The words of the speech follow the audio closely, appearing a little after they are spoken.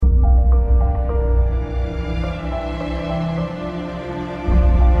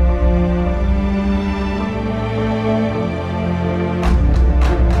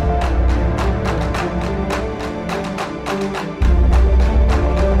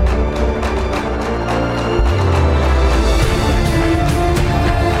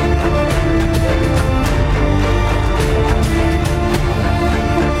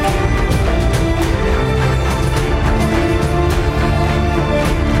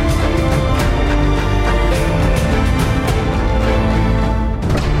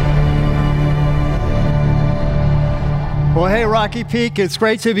Rocky Peak. It's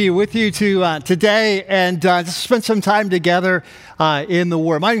great to be with you today and just spend some time together in the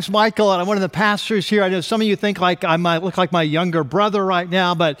Word. My name's Michael, and I'm one of the pastors here. I know some of you think like I might look like my younger brother right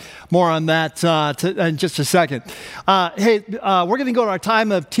now, but more on that in just a second. We're going to go to our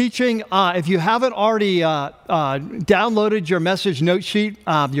time of teaching. If you haven't already downloaded your message note sheet,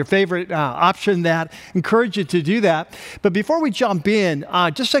 your favorite option, that encourage you to do that. But before we jump in,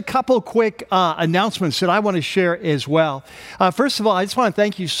 just a couple quick announcements that I want to share as well. First of all, I just want to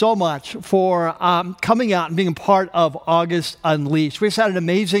thank you so much for coming out and being a part of August Unleashed. We just had an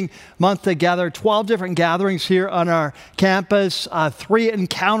amazing month together, 12 different gatherings here on our campus, 3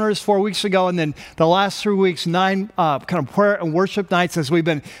 encounters 4 weeks ago, and then the last 3 weeks, 9 kind of prayer and worship nights as we've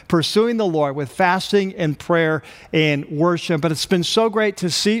been pursuing the Lord with fasting and prayer and worship. But it's been so great to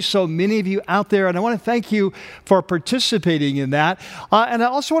see so many of you out there, and I want to thank you for participating in that. And I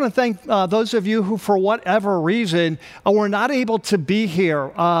also want to thank those of you who, for whatever reason, were not able to be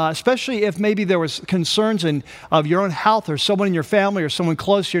here, especially if maybe there was concerns of your own health or someone in your family or someone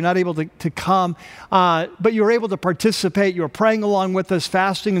close, you're not able to come, but you were able to participate. You were praying along with us,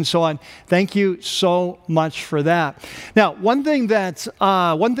 fasting and so on. Thank you so much for that. Now, one thing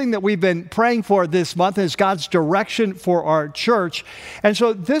that we've been praying for this month is God's direction for our church. And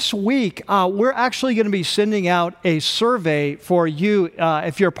so this week, we're actually going to be sending out a survey for you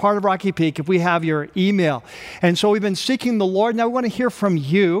if you're part of Rocky Peak, if we have your email. And so we've been seeking the Lord. Now we want to hear from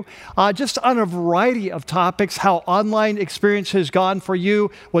you just on a variety of topics, how online experience has gone for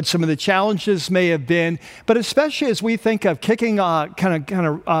you, what some of the challenges may have been, but especially as we think of kicking,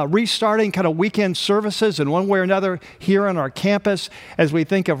 restarting kind of weekend services in one way or another here on our campus, as we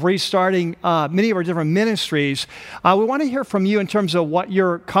think of restarting many of our different ministries, we want to hear from you in terms of what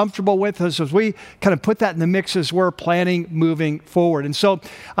you're comfortable with as we kind of put that in the mix as we're planning moving forward. And so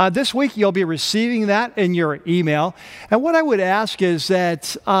this week you'll be receiving that in your email. And what I would ask is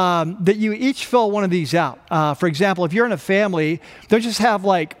that you each fill one of these out. For example, if you're in a family, don't just have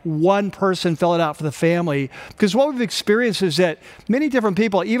like one person fill it out for the family, because what we've experienced is that many different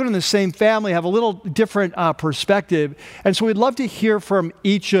people, even in the same family, have a little different perspective. And so we'd love to hear from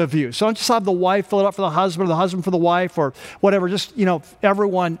each of you. So don't just have the wife fill it out for the husband or the husband for the wife or whatever. Just,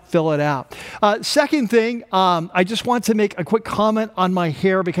 everyone fill it out. Second thing, I just want to make a quick comment on my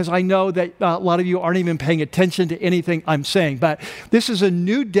hair, because I know that a lot of you aren't even paying attention to anything I'm saying. But this is a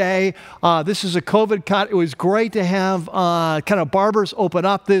new day. This is a COVID cut. It was great to have kind of barbers open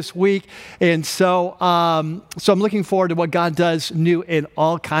up this week. And so I'm looking forward to what God does new in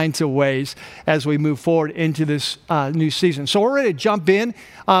all kinds of ways as we move forward into this new season. So we're ready to jump in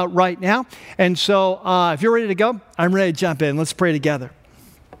right now. And so if you're ready to go, I'm ready to jump in. Let's pray together.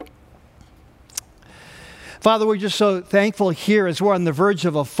 Father, we're just so thankful here as we're on the verge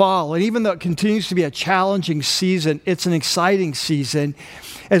of a fall. And even though it continues to be a challenging season, it's an exciting season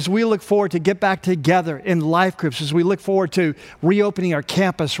as we look forward to get back together in life groups, as we look forward to reopening our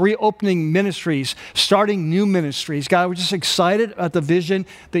campus, reopening ministries, starting new ministries. God, we're just excited about the vision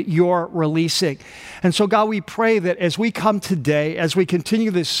that you're releasing. And so, God, we pray that as we come today, as we continue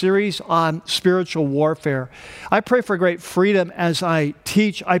this series on spiritual warfare, I pray for great freedom as I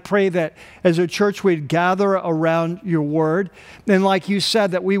teach. I pray that as a church we'd gather around your word. And like you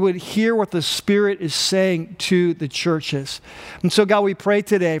said, that we would hear what the Spirit is saying to the churches. And so, God, we pray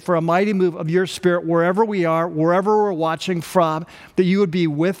today for a mighty move of your Spirit wherever we are, wherever we're watching from, that you would be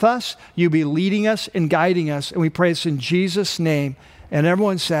with us, you'd be leading us and guiding us. And we pray this in Jesus' name. And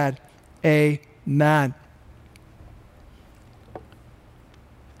everyone said, amen.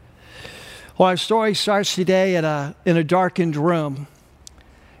 Well, our story starts today in a darkened room.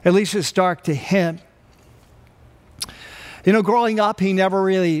 At least it's dark to him. Growing up, he never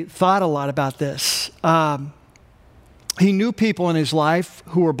really thought a lot about this. He knew people in his life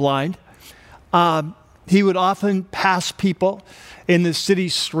who were blind. He would often pass people in the city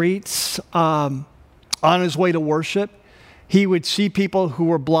streets on his way to worship. He would see people who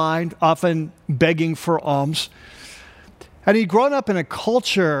were blind, often begging for alms. And he'd grown up in a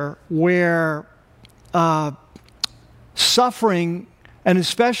culture where suffering, and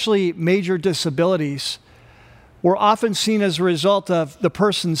especially major disabilities, were often seen as a result of the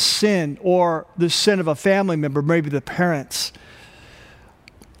person's sin or the sin of a family member, maybe the parents.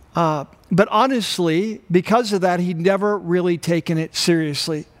 But honestly, because of that, he'd never really taken it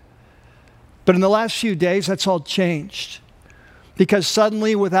seriously. But in the last few days, that's all changed. Because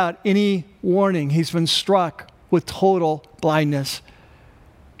suddenly, without any warning, he's been struck with total blindness.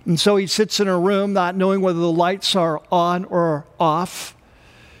 And so he sits in a room not knowing whether the lights are on or off,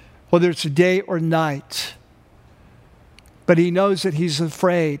 whether it's day or night. But he knows that he's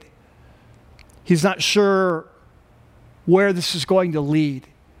afraid. He's not sure where this is going to lead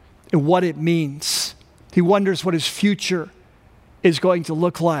and what it means. He wonders what his future is going to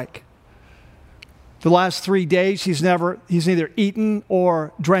look like. The last 3 days, he's neither eaten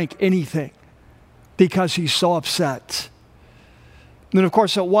or drank anything because he's so upset. And then, of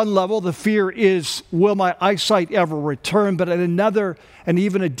course, at one level, the fear is, will my eyesight ever return? But at another and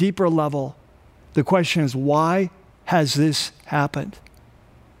even a deeper level, the question is, why has this happened?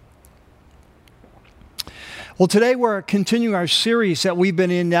 Well, today we're continuing our series that we've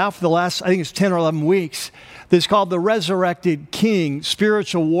been in now for the last, I think it's 10 or 11 weeks. This is called The Resurrected King,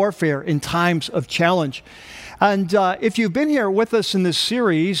 Spiritual Warfare in Times of Challenge. And if you've been here with us in this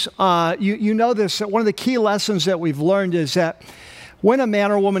series, you know this, that one of the key lessons that we've learned is that when a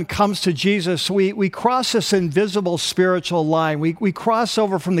man or woman comes to Jesus, we cross this invisible spiritual line. We cross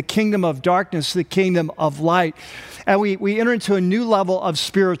over from the kingdom of darkness to the kingdom of light. And we enter into a new level of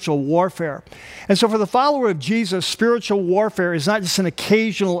spiritual warfare. And so for the follower of Jesus, spiritual warfare is not just an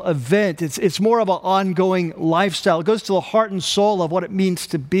occasional event. It's more of an ongoing lifestyle. It goes to the heart and soul of what it means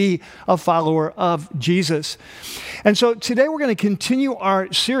to be a follower of Jesus. And so today we're going to continue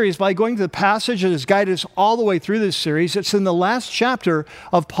our series by going to the passage that has guided us all the way through this series. It's in the last chapter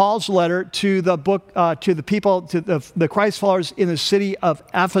of Paul's letter to the book, to the people, to the Christ followers in the city of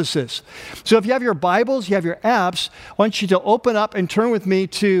Ephesus. So if you have your Bibles, you have your apps, I want you to open up and turn with me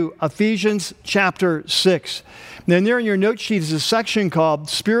to Ephesians chapter 6. And there in your note sheet is a section called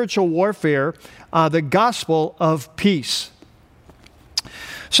Spiritual Warfare, the Gospel of Peace.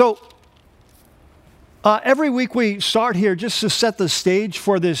 So every week we start here just to set the stage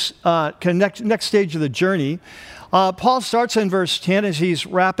for this next stage of the journey. Paul starts in verse 10 as he's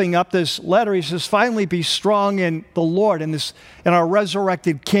wrapping up this letter. He says, finally be strong in the Lord and our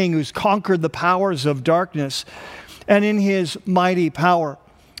resurrected King who's conquered the powers of darkness and in his mighty power.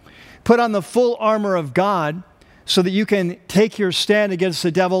 Put on the full armor of God so that you can take your stand against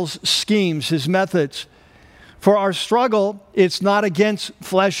the devil's schemes, his methods. For our struggle, it's not against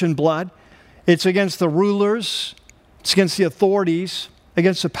flesh and blood. It's against the rulers, it's against the authorities,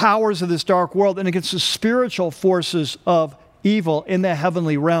 against the powers of this dark world, and against the spiritual forces of evil in the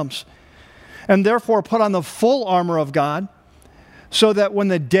heavenly realms. And therefore put on the full armor of God, so that when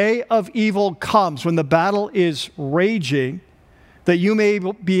the day of evil comes, when the battle is raging, that you may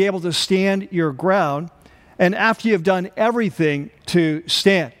be able to stand your ground, and after you have done everything, to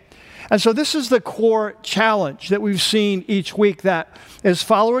stand. And so this is the core challenge that we've seen each week, that as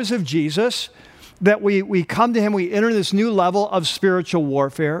followers of Jesus, that we come to him, we enter this new level of spiritual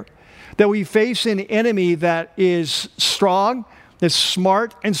warfare, that we face an enemy that is strong, that's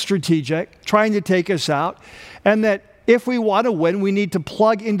smart and strategic, trying to take us out, and that if we want to win, we need to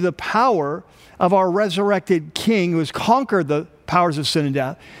plug into the power of our resurrected King who has conquered the powers of sin and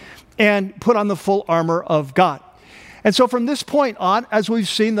death and put on the full armor of God. And so from this point on, as we've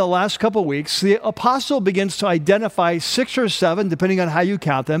seen the last couple of weeks, the apostle begins to identify 6 or 7, depending on how you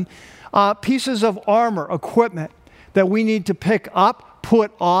count them, pieces of armor, equipment that we need to pick up,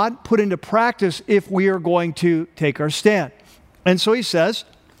 put on, put into practice if we are going to take our stand. And so he says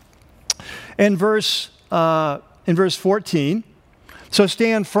in verse 14, so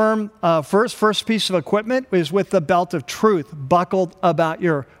stand firm first piece of equipment is with the belt of truth buckled about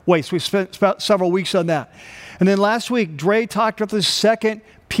your waist. We spent several weeks on that. And then last week, Dre talked about the second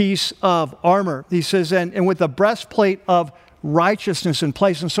piece of armor. He says, and with the breastplate of righteousness in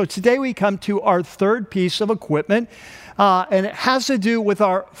place. And so today we come to our third piece of equipment, and it has to do with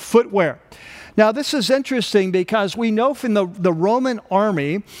our footwear. Now, this is interesting because we know from the Roman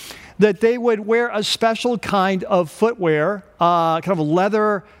army that they would wear a special kind of footwear, kind of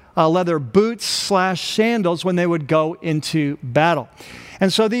leather boots / sandals when they would go into battle.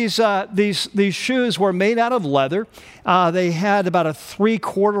 And so these shoes were made out of leather. They had about a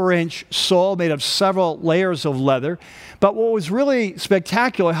 3/4 inch sole made of several layers of leather. But what was really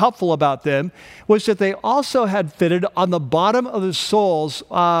spectacular, helpful about them, was that they also had fitted on the bottom of the soles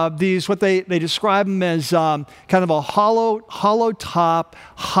what they describe them as kind of a hollow top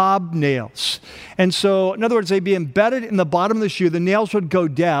hobnails. And so, in other words, they'd be embedded in the bottom of the shoe. The nails would go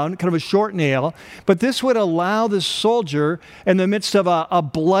down, kind of a short nail. But this would allow the soldier, in the midst of a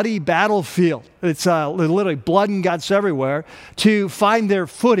bloody battlefield, it's literally blood and guts everywhere, to find their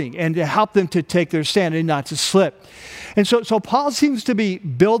footing and to help them to take their stand and not to slip. And so Paul seems to be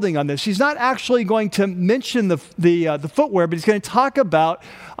building on this. He's not actually going to mention the footwear, but he's going to talk about,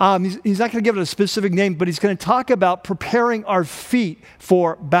 he's not going to give it a specific name, but he's going to talk about preparing our feet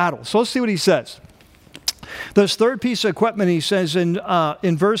for battle. So let's see what he says. This third piece of equipment, he says in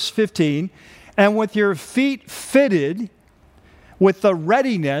verse 15, and with your feet fitted with the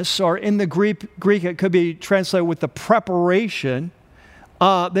readiness, or in the Greek it could be translated with the preparation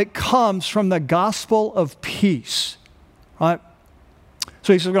that comes from the gospel of peace. Right?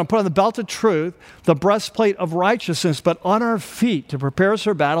 So he says we're going to put on the belt of truth, the breastplate of righteousness, but on our feet to prepare us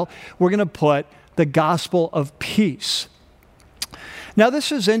for battle, we're going to put the gospel of peace. Now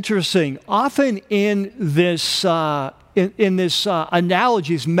this is interesting. Often in this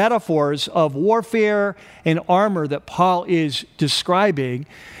analogies, metaphors of warfare and armor that Paul is describing,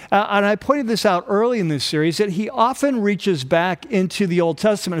 and I pointed this out early in this series, that he often reaches back into the Old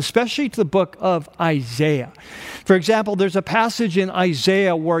Testament, especially to the book of Isaiah. For example, there's a passage in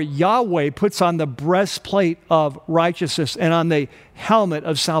Isaiah where Yahweh puts on the breastplate of righteousness and on the helmet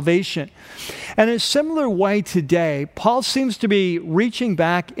of salvation. And in a similar way today, Paul seems to be reaching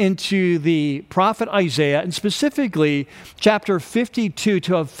back into the prophet Isaiah, and specifically chapter 52,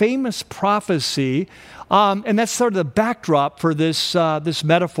 to a famous prophecy, and that's sort of the backdrop for this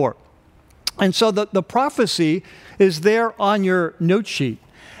metaphor. And so the prophecy is there on your note sheet.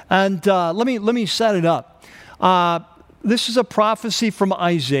 And let me set it up. This is a prophecy from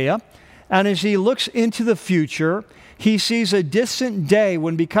Isaiah, and as he looks into the future, he sees a distant day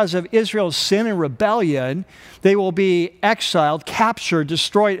when, because of Israel's sin and rebellion, they will be exiled, captured,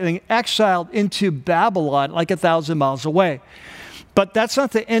 destroyed, and exiled into Babylon like 1,000 miles away. But that's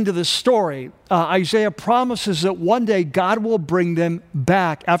not the end of the story. Isaiah promises that one day God will bring them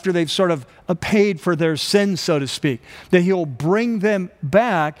back after they've sort of paid for their sins, so to speak, that he'll bring them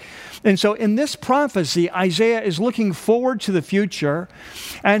back. And so in this prophecy, Isaiah is looking forward to the future,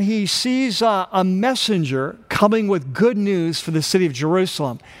 and he sees a messenger coming with good news for the city of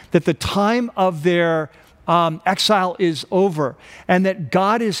Jerusalem, that the time of their exile is over, and that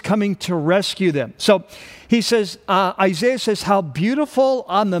God is coming to rescue them. So he says, Isaiah says, how beautiful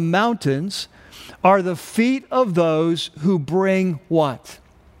on the mountains are the feet of those who bring what?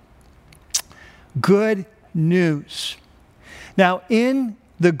 Good news. Now, in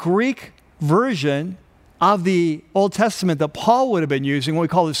the Greek version of the Old Testament that Paul would have been using, what we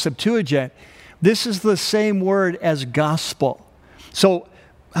call the Septuagint, this is the same word as gospel. So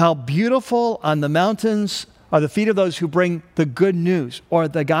how beautiful on the mountains are the feet of those who bring the good news, or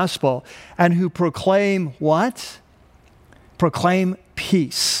the gospel, and who proclaim what? Proclaim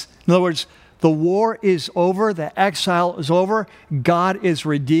peace. In other words, the war is over, the exile is over, God is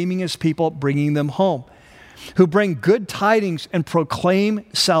redeeming his people, bringing them home. Who bring good tidings and proclaim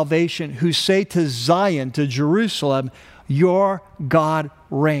salvation, who say to Zion, to Jerusalem, your God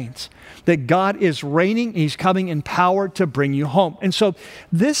reigns. That God is reigning, and he's coming in power to bring you home. And so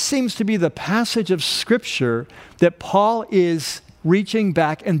this seems to be the passage of Scripture that Paul is reaching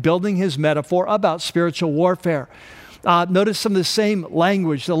back and building his metaphor about spiritual warfare. Notice some of the same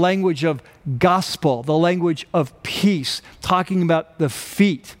language, the language of gospel, the language of peace, talking about the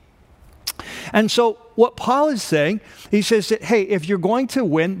feet. And so what Paul is saying, he says that, hey, if you're going to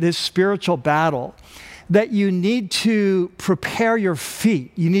win this spiritual battle, that you need to prepare your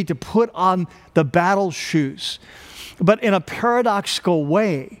feet. You need to put on the battle shoes. But in a paradoxical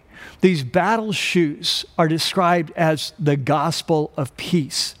way, these battle shoes are described as the gospel of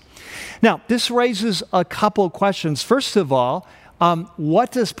peace. Now, this raises a couple of questions. First of all,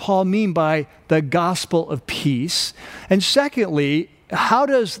 what does Paul mean by the gospel of peace? And secondly, how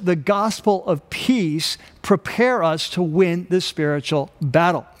does the gospel of peace prepare us to win the spiritual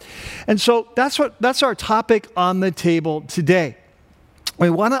battle? And so that's our topic on the table today. We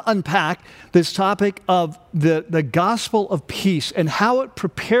want to unpack this topic of the gospel of peace and how it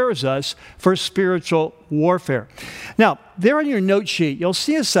prepares us for spiritual warfare. Now, there on your note sheet, you'll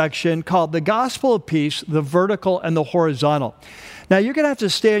see a section called the gospel of peace, the vertical and the horizontal. Now, you're going to have to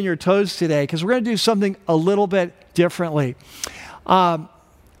stay on your toes today because we're going to do something a little bit differently.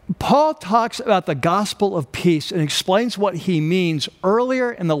 Paul talks about the gospel of peace and explains what he means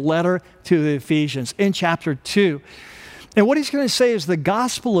earlier in the letter to the Ephesians in chapter 2. And what he's going to say is the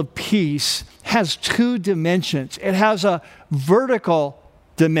gospel of peace has two dimensions. It has a vertical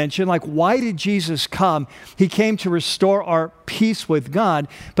dimension, like why did Jesus come? He came to restore our peace with God,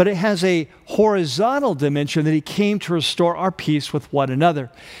 but it has a horizontal dimension that he came to restore our peace with one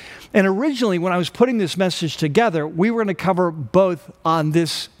another. And originally, when I was putting this message together, we were going to cover both on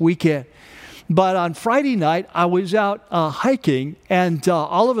this weekend. But on Friday night, I was out hiking, and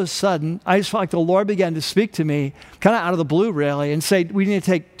all of a sudden, I just felt like the Lord began to speak to me, kind of out of the blue, really, and say, we need to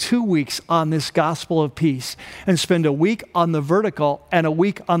take 2 weeks on this gospel of peace and spend a week on the vertical and a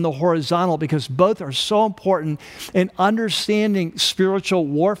week on the horizontal, because both are so important in understanding spiritual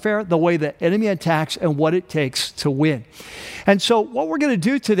warfare, the way the enemy attacks, and what it takes to win. And so what we're going to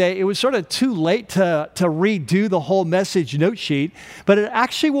do today, it was sort of too late to redo the whole message note sheet, but it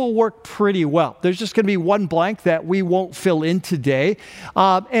actually will work pretty well. There's just going to be one blank that we won't fill in today.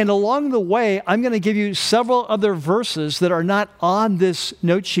 And along the way, I'm going to give you several other verses that are not on this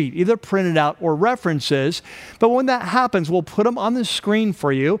note sheet, either printed out or references. But when that happens, we'll put them on the screen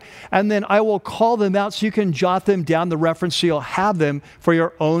for you, and then I will call them out so you can jot them down, the reference, so you'll have them for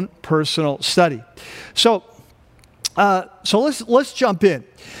your own personal study. So let's jump in.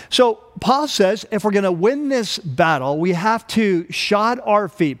 So Paul says if we're going to win this battle, we have to shod our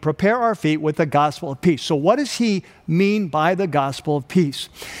feet, prepare our feet with the gospel of peace. So what does he mean by the gospel of peace?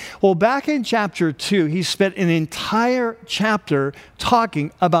 Well, back in chapter 2, he spent an entire chapter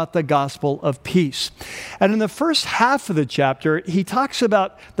talking about the gospel of peace. And in the first half of the chapter, he talks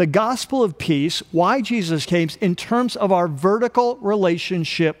about the gospel of peace, why Jesus came, in terms of our vertical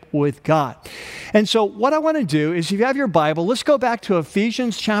relationship with God. And so what I want to do is, if you have your Bible, let's go back to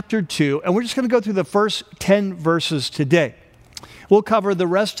Ephesians chapter 2, and we're just going to go through the first 10 verses today. We'll cover the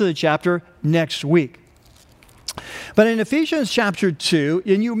rest of the chapter next week. But in Ephesians chapter 2,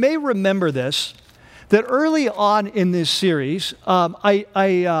 and you may remember this, that early on in this series, I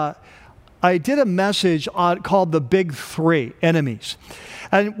did a message called The Big Three Enemies.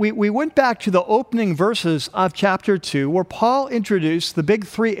 And we went back to the opening verses of chapter 2, where Paul introduced the big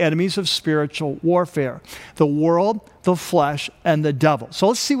three enemies of spiritual warfare: the world, the flesh, and the devil. So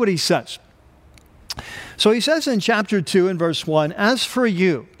let's see what he says. So he says in chapter 2 and verse 1, as for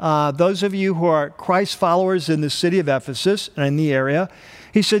you, those of you who are Christ followers in the city of Ephesus and in the area,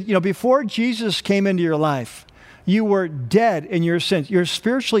 he said, before Jesus came into your life, you were dead in your sins. You're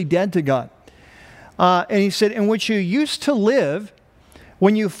spiritually dead to God. And he said, in which you used to live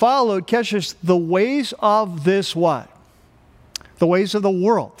when you followed, catch this, the ways of this what? The ways of the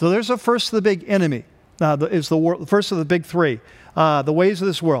world. So there's the first of the big enemy. Is the first of the big three. The ways of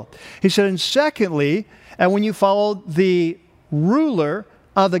this world. He said, and secondly, and when you followed the ruler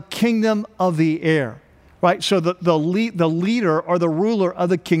of the kingdom of the air. Right? So the leader or the ruler of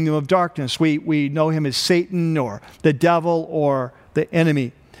the kingdom of darkness. We know him as Satan or the devil or the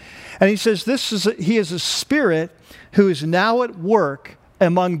enemy. And he says he is a spirit who is now at work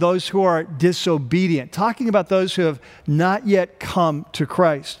among those who are disobedient. Talking about those who have not yet come to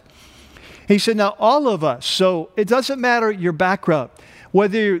Christ. He said, now all of us, so it doesn't matter your background.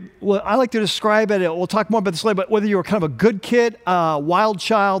 I like to describe it, we'll talk more about this later, but whether you're kind of a good kid, a wild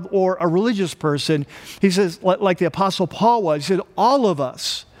child, or a religious person, he says, like the Apostle Paul was, he said, all of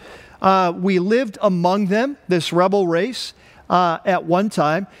us, we lived among them, this rebel race, at one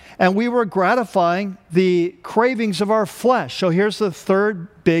time, and we were gratifying the cravings of our flesh. So here's the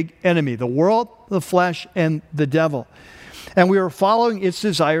third big enemy: the world, the flesh, and the devil. And we were following its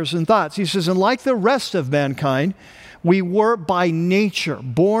desires and thoughts. He says, and like the rest of mankind, we were by nature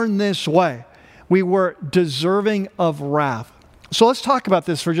born this way. We were deserving of wrath. So let's talk about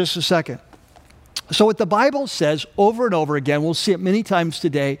this for just a second. So what the Bible says over and over again, we'll see it many times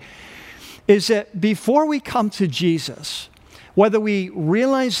today, is that before we come to Jesus, whether we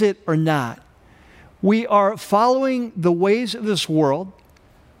realize it or not, we are following the ways of this world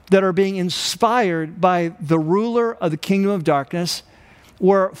that are being inspired by the ruler of the kingdom of darkness.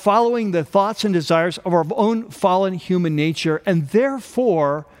 We're following the thoughts and desires of our own fallen human nature, and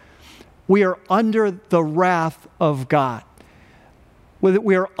therefore we are under the wrath of God.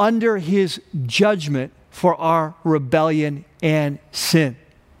 We are under his judgment for our rebellion and sin.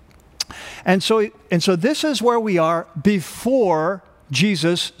 And so this is where we are before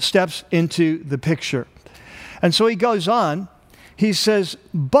Jesus steps into the picture. And so he goes on, he says,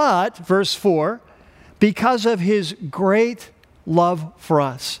 but, verse 4, because of his great love for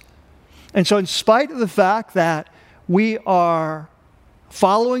us. And so in spite of the fact that we are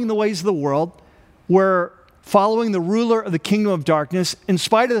following the ways of the world, we're following the ruler of the kingdom of darkness, in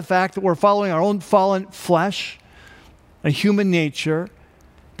spite of the fact that we're following our own fallen flesh, a human nature,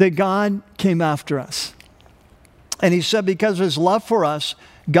 that God came after us. And he said, because of his love for us,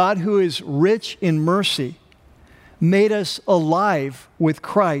 God, who is rich in mercy, made us alive with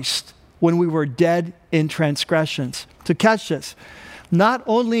Christ when we were dead in transgressions. To catch this, not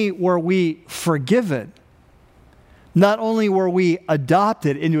only were we forgiven, not only were we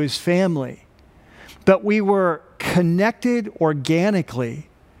adopted into his family, but we were connected organically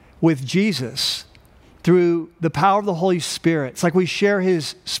with Jesus through the power of the Holy Spirit. It's like we share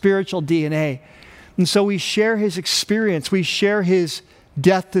his spiritual DNA. And so we share his experience. We share his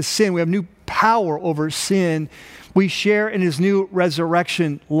death to sin. We have new power over sin. We share in his new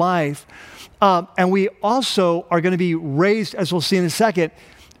resurrection life. And we also are going to be raised, as we'll see in a second.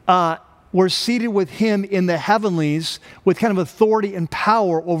 We're seated with him in the heavenlies with kind of authority and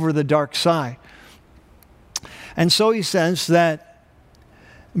power over the dark side. And so he says that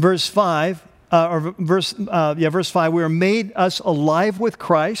verse 5, verse 5, we are made us alive with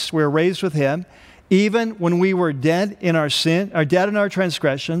Christ. We are raised with him, even when we were dead in our sin, or dead in our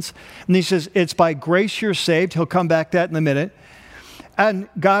transgressions. And he says, it's by grace you're saved. He'll come back to that in a minute. And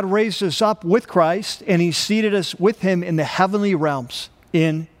God raised us up with Christ, and he seated us with him in the heavenly realms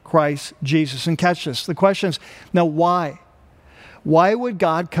in Christ Jesus. And catch this. The question is, now why? Why would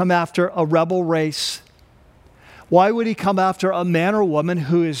God come after a rebel race? Why would he come after a man or woman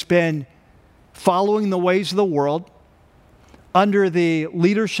who has been following the ways of the world under the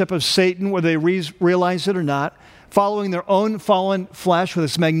leadership of Satan, whether they realize it or not, following their own fallen flesh with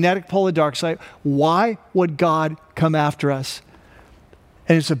its magnetic pull of the dark side? Why would God come after us?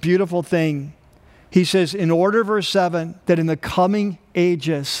 And it's a beautiful thing. He says, in order, verse 7, that in the coming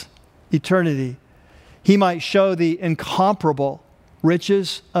ages, eternity, he might show the incomparable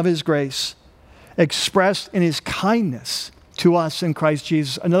riches of his grace expressed in his kindness to us in Christ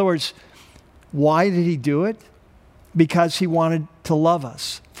Jesus. In other words, why did he do it? Because he wanted to love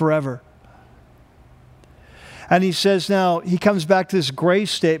us forever. And he says now, he comes back to this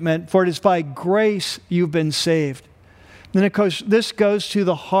grace statement, for it is by grace you've been saved. Then of course, this goes to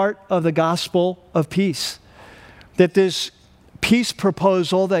the heart of the gospel of peace. That this peace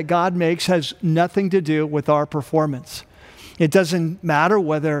proposal that God makes has nothing to do with our performance. It doesn't matter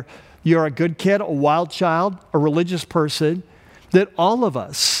whether you're a good kid, a wild child, a religious person, that all of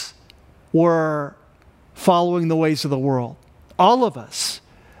us were following the ways of the world. All of us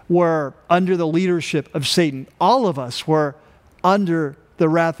were under the leadership of Satan. All of us were under the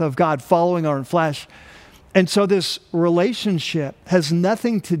wrath of God, following our own flesh. And so this relationship has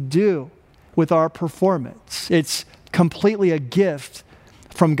nothing to do with our performance. It's completely a gift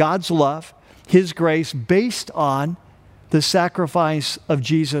from God's love, his grace, based on the sacrifice of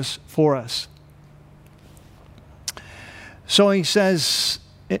Jesus for us. So he says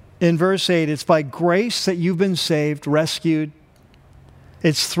in verse 8, it's by grace that you've been saved, rescued.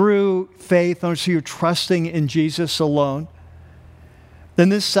 It's through faith, so you're trusting in Jesus alone. Then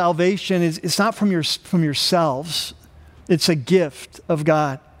this salvation it's not from yourselves. It's a gift of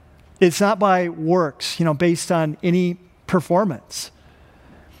God. It's not by works, based on any performance.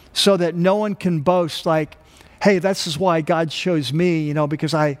 So that no one can boast like, hey, this is why God chose me,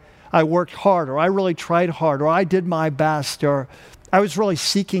 because I worked hard, or I really tried hard, or I did my best, or I was really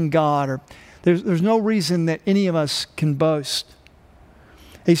seeking God, or there's no reason that any of us can boast.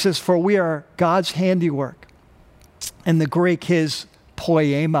 He says, for we are God's handiwork. In the Greek, his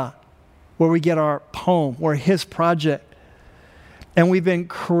poema, where we get our poem, we're his project. And we've been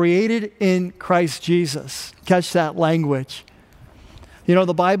created in Christ Jesus. Catch that language.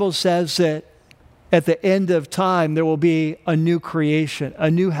 The Bible says that at the end of time, there will be a new creation,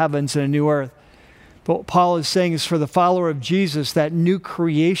 a new heavens and a new earth. But what Paul is saying is for the follower of Jesus, that new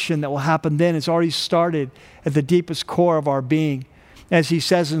creation that will happen then has already started at the deepest core of our being. As he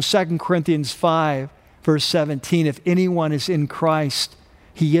says in 2 Corinthians 5, verse 17, if anyone is in Christ,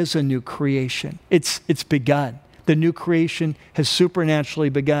 he is a new creation. It's begun. The new creation has supernaturally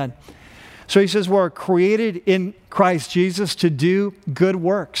begun. So he says we're created in Christ Jesus to do good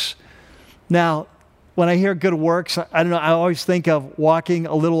works. Now, when I hear good works, I don't know, I always think of walking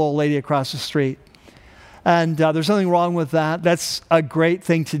a little old lady across the street. And there's nothing wrong with that. That's a great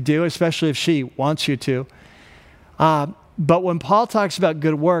thing to do, especially if she wants you to. But when Paul talks about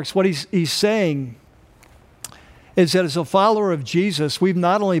good works, what he's saying is that as a follower of Jesus, we've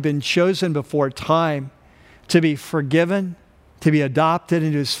not only been chosen before time to be forgiven, to be adopted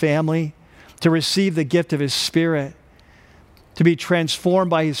into his family, to receive the gift of his Spirit, to be transformed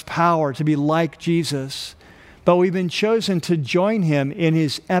by his power, to be like Jesus, but we've been chosen to join him in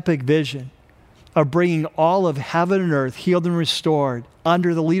his epic vision of bringing all of heaven and earth healed and restored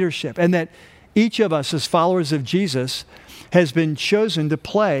under the leadership, and that each of us as followers of Jesus has been chosen to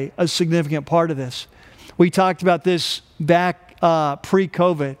play a significant part of this. We talked about this back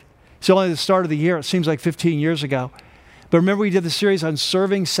pre-COVID. It's only the start of the year. It seems like 15 years ago. But remember we did the series on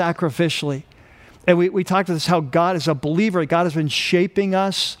serving sacrificially. And we talked about this, how God, as a believer, God has been shaping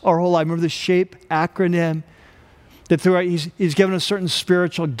us our whole life. Remember the SHAPE acronym? That throughout he's given us certain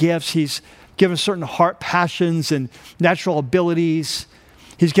spiritual gifts. He's given us certain heart passions and natural abilities.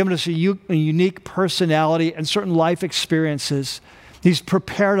 He's given us a unique personality and certain life experiences. He's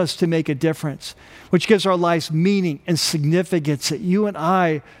prepared us to make a difference, which gives our lives meaning and significance, that you and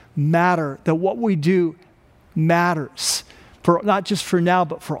I matter, that what we do matters, for not just for now,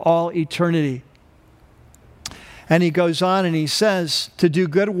 but for all eternity. And he goes on and he says, to do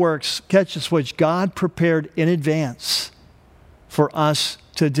good works, catch this, which God prepared in advance for us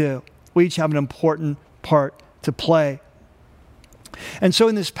to do. We each have an important part to play. And so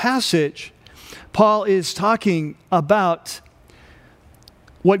in this passage, Paul is talking about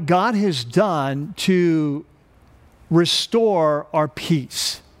what God has done to restore our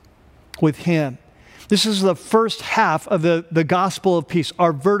peace with him. This is the first half of the gospel of peace,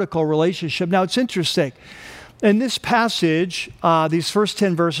 our vertical relationship. Now, it's interesting. In this passage, these first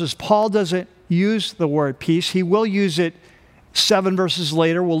 10 verses, Paul doesn't use the word peace. He will use it 7 verses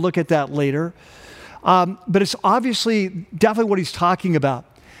later. We'll look at that later. But it's obviously definitely what he's talking about.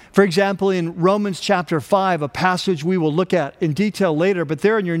 For example, in Romans chapter 5, a passage we will look at in detail later, but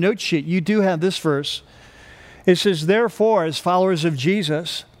there in your note sheet, you do have this verse. It says, therefore, as followers of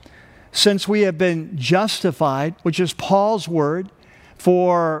Jesus, since we have been justified, which is Paul's word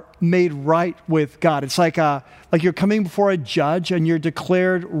for made right with God. It's like you're coming before a judge and you're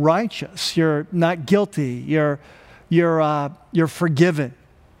declared righteous. You're not guilty. You're forgiven.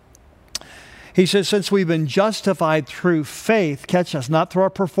 He says, since we've been justified through faith, catch us, not through our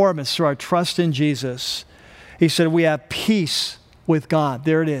performance, through our trust in Jesus. He said, we have peace with God.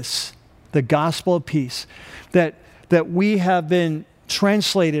 There it is, the gospel of peace. That we have been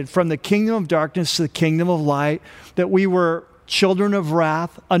translated from the kingdom of darkness to the kingdom of light, that we were children of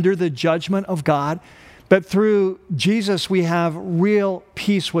wrath under the judgment of God. But through Jesus, we have real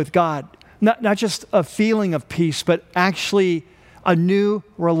peace with God. Not just a feeling of peace, but actually a new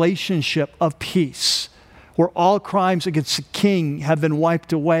relationship of peace, where all crimes against the king have been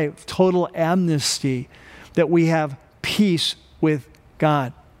wiped away, total amnesty, that we have peace with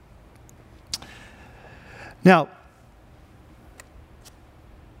God. Now,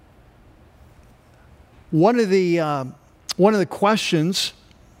 one of the questions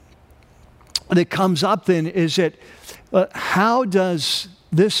that comes up then is that how does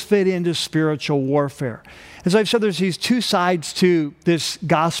this fit into spiritual warfare? As I've said, there's these two sides to this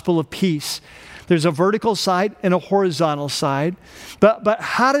gospel of peace. There's a vertical side and a horizontal side. But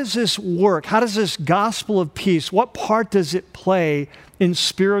how does this work? How does this gospel of peace, what part does it play in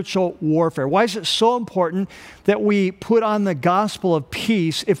spiritual warfare? Why is it so important that we put on the gospel of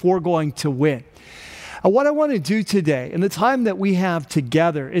peace if we're going to win? What I want to do today, in the time that we have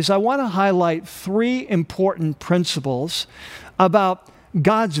together, is I want to highlight 3 important principles about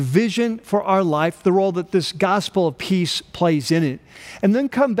God's vision for our life, the role that this gospel of peace plays in it. And then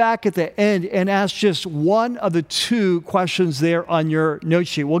come back at the end and ask just one of the 2 questions there on your note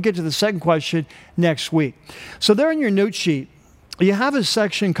sheet. We'll get to the second question next week. So there in your note sheet, you have a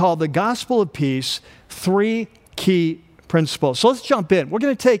section called the Gospel of Peace, 3 Key Principles. So let's jump in. We're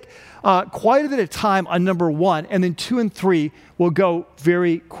going to take quite a bit of time on number 1, and then 2 and 3 will go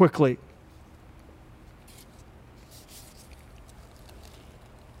very quickly.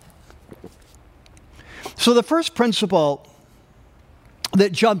 So the first principle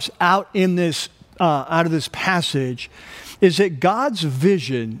that jumps out in this out of this passage is that God's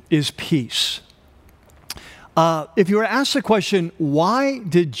vision is peace. If you were asked the question, why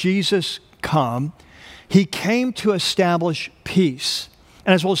did Jesus come? He came to establish peace.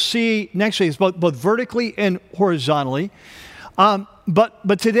 And as we'll see next week, it's both vertically and horizontally.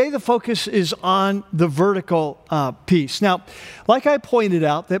 But today the focus is on the vertical piece. Now, like I pointed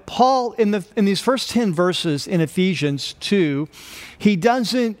out, that Paul, in these first 10 verses in Ephesians 2, he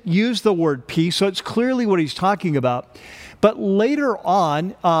doesn't use the word peace, so it's clearly what he's talking about. But later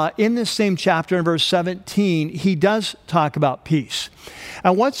on, in this same chapter, in verse 17, he does talk about peace.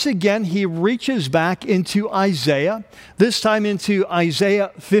 And once again, he reaches back into Isaiah, this time into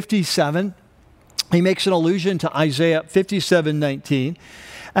Isaiah 57. He makes an allusion to Isaiah 57:19.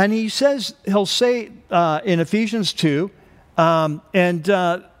 And he'll say in Ephesians 2,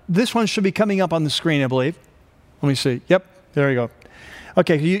 this one should be coming up on the screen, I believe. Let me see. Yep, there you go.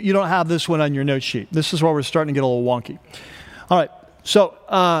 Okay, you don't have this one on your note sheet. This is where we're starting to get a little wonky. All right, so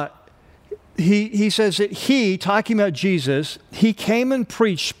he says that he, talking about Jesus, he came and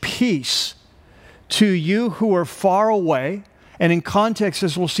preached peace to you who are far away And in context,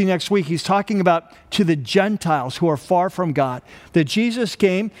 as we'll see next week, he's talking about to the Gentiles who are far from God, that Jesus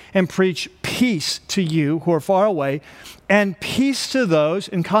came and preached peace to you who are far away, and peace to those,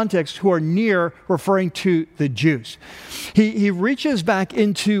 in context, who are near, referring to the Jews. He reaches back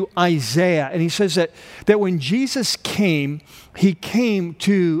into Isaiah, and he says that when Jesus came, he came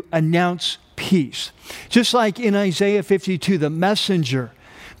to announce peace. Just like in Isaiah 52, the messenger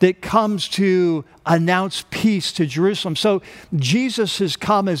that comes to announce peace to Jerusalem. So Jesus has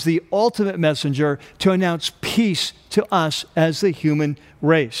come as the ultimate messenger to announce peace to us as the human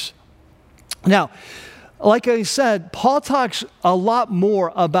race. Now, like I said, Paul talks a lot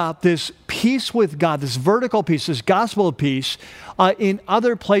more about this peace with God, this vertical peace, this gospel of peace, in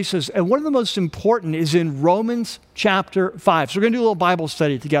other places. And one of the most important is in Romans chapter 5. So we're going to do a little Bible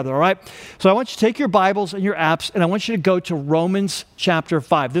study together, all right? So I want you to take your Bibles and your apps, and I want you to go to Romans chapter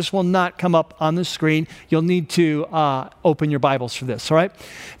 5. This will not come up on the screen. You'll need to open your Bibles for this, all right?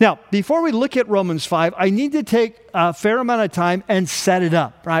 Now, before we look at Romans 5, I need to take a fair amount of time and set it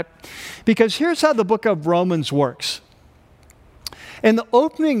up, right? Because here's how the book of Romans works. In the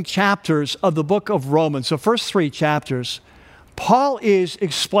opening chapters of the book of Romans, the first 3 chapters, Paul is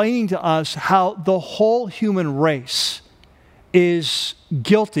explaining to us how the whole human race is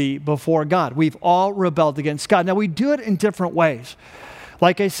guilty before God. We've all rebelled against God. Now, we do it in different ways.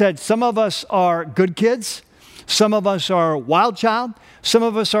 Like I said, some of us are good kids. Some of us are wild child. Some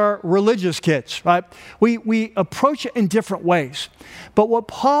of us are religious kids, right? We approach it in different ways. But what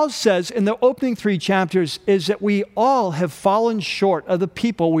Paul says in the opening 3 chapters is that we all have fallen short of the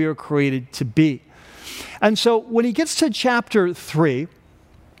people we were created to be. And so when he gets to chapter 3,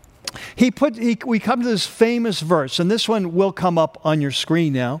 we come to this famous verse, and this one will come up on your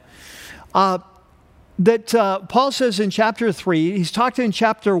screen now, that Paul says in chapter 3, he's talked in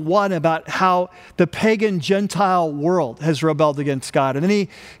chapter 1 about how the pagan Gentile world has rebelled against God. And then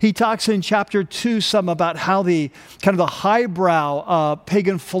he talks in chapter 2 some about how the kind of the highbrow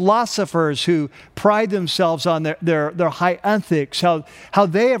pagan philosophers who pride themselves on their high ethics, how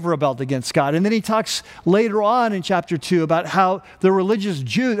they have rebelled against God. And then he talks later on in chapter 2 about how the religious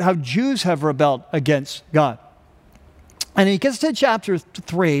Jews, how Jews have rebelled against God. And he gets to chapter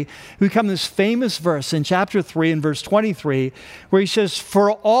 3, we come to this famous verse in chapter 3 and verse 23, where he says,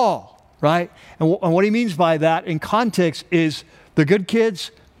 for all, right? And what he means by that in context is the good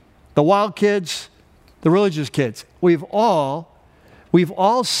kids, the wild kids, the religious kids. We've all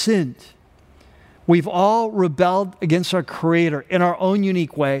sinned. We've all rebelled against our Creator in our own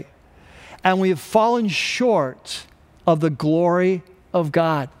unique way. And we have fallen short of the glory of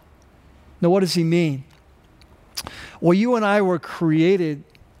God. Now, what does he mean? Well, you and I were created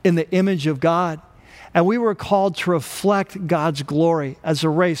in the image of God, and we were called to reflect God's glory as a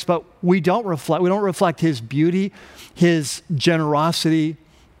race, but we don't reflect His beauty, His generosity.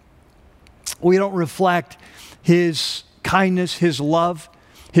 We don't reflect His kindness, His love,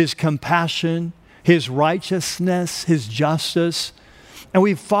 His compassion, His righteousness, His justice. And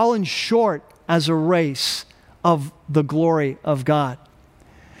we've fallen short as a race of the glory of God.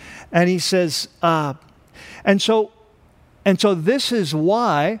 And he says, and so this is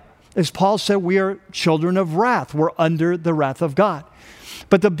why, as Paul said, we are children of wrath. We're under the wrath of God.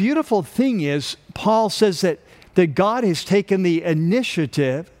 But the beautiful thing is, Paul says that God has taken the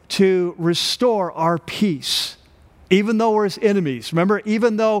initiative to restore our peace, even though we're his enemies. Remember,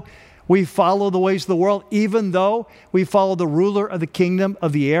 even though we follow the ways of the world, even though we follow the ruler of the kingdom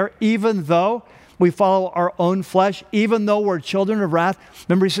of the air, even though we follow our own flesh, even though we're children of wrath,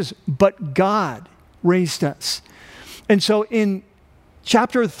 remember he says, but God raised us. And so in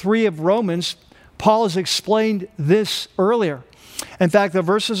chapter 3 of Romans, Paul has explained this earlier. In fact, the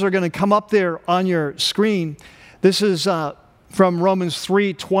verses are going to come up there on your screen. This is from Romans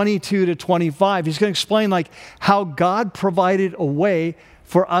 3, 22 to 25. He's going to explain like how God provided a way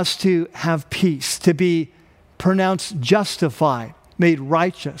for us to have peace, to be pronounced justified, made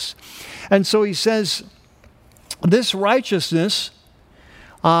righteous. And so he says, this righteousness,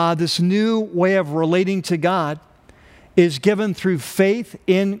 this new way of relating to God, is given through faith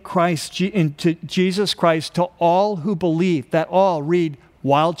in Christ, into Jesus Christ, to all who believe. That all, read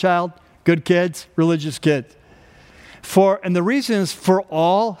wild child, good kids, religious kids. And the reason is, for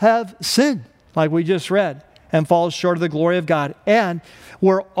all have sinned, like we just read, and fall short of the glory of God. And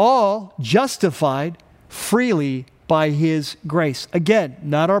we're all justified freely by His grace. Again,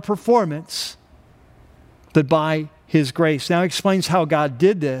 not our performance, but by His grace. Now he explains how God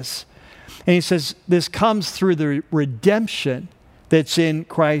did this. And he says this comes through the redemption that's in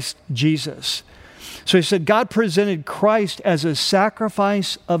Christ Jesus. So he said God presented Christ as a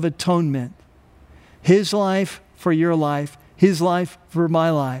sacrifice of atonement. His life for your life, his life for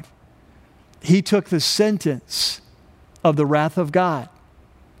my life. He took the sentence of the wrath of God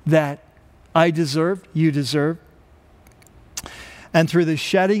that I deserve, you deserve, and through the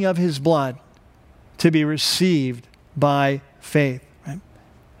shedding of his blood to be received by faith. Right?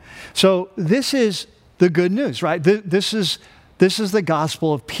 So this is the good news, right? This is the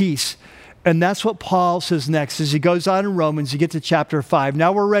gospel of peace. And that's what Paul says next as he goes on in Romans. You get to chapter 5.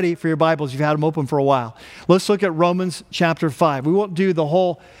 Now we're ready for your Bibles. You've had them open for a while. Let's look at Romans chapter 5. We won't do the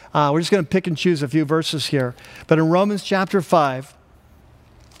whole, we're just going to pick and choose a few verses here. But in Romans chapter 5,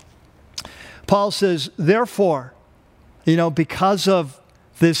 Paul says, therefore, because of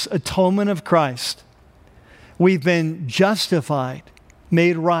this atonement of Christ, we've been justified,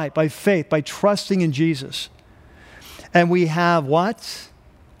 made right by faith, by trusting in Jesus. And we have what?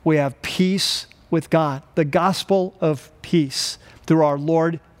 We have peace with God, the gospel of peace through our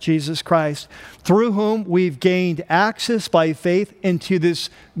Lord Jesus Christ, through whom we've gained access by faith into this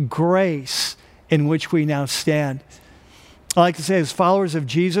grace in which we now stand. I like to say, as followers of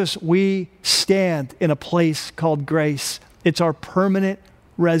Jesus, we stand in a place called grace. It's our permanent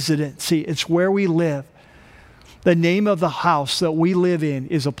residency. It's where we live. The name of the house that we live in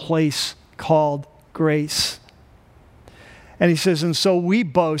is a place called grace. And he says, and so we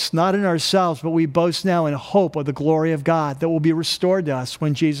boast not in ourselves, but we boast now in hope of the glory of God that will be restored to us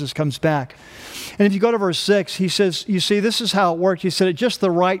when Jesus comes back. And if you go to verse 6, he says, you see, this is how it worked. He said, at just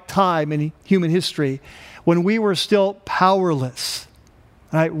the right time in human history, when we were still powerless,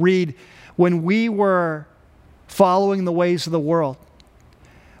 right? Read, when we were following the ways of the world,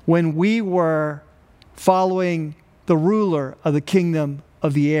 when we were following the ruler of the kingdom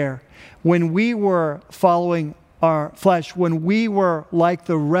of the air, when we were following our flesh, when we were like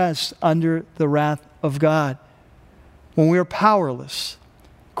the rest under the wrath of God, when we were powerless,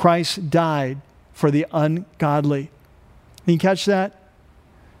 Christ died for the ungodly. Can you catch that?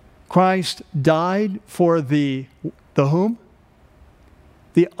 Christ died for the whom?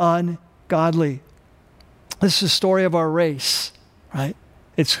 The ungodly. This is the story of our race, right?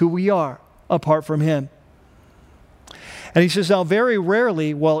 It's who we are apart from him. And he says, now very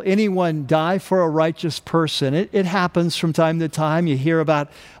rarely will anyone die for a righteous person. It happens from time to time. You hear about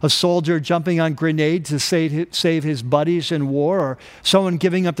a soldier jumping on grenades to save his buddies in war, or someone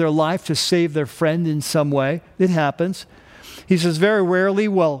giving up their life to save their friend in some way. It happens. He says, very rarely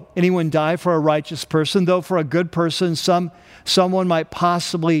will anyone die for a righteous person, though for a good person, someone might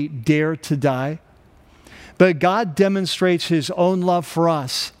possibly dare to die. But God demonstrates his own love for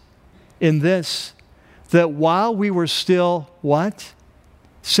us in this, that while we were still, what?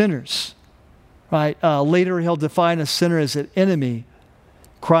 Sinners, right? Later he'll define a sinner as an enemy.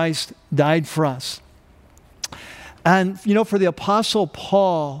 Christ died for us. And, for the Apostle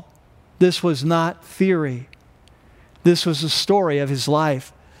Paul, this was not theory. This was a story of his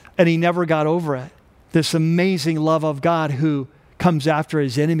life, and he never got over it. This amazing love of God who comes after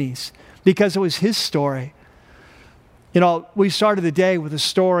his enemies, because it was his story. We started the day with a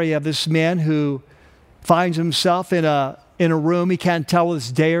story of this man who finds himself in a room. He can't tell whether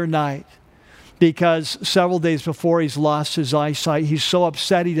it's day or night, because several days before he's lost his eyesight. He's so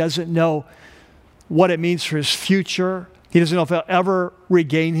upset he doesn't know what it means for his future. He doesn't know if he'll ever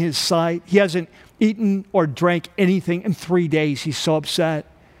regain his sight. He hasn't eaten or drank anything in 3 days. He's so upset.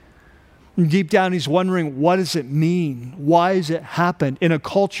 And deep down he's wondering, what does it mean? Why has it happened? In a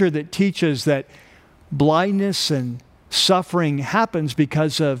culture that teaches that blindness and suffering happens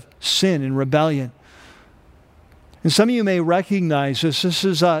because of sin and rebellion. And some of you may recognize this. This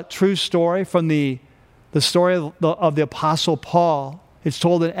is a true story from the story of the Apostle Paul. It's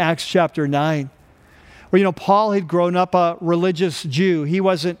told in Acts chapter 9. Where, Paul had grown up a religious Jew. He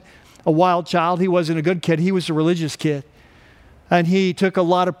wasn't a wild child. He wasn't a good kid. He was a religious kid. And he took a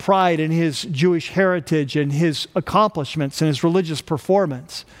lot of pride in his Jewish heritage and his accomplishments and his religious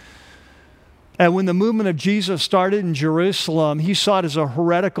performance. And when the movement of Jesus started in Jerusalem, he saw it as a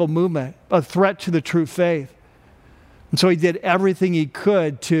heretical movement, a threat to the true faith. And so he did everything he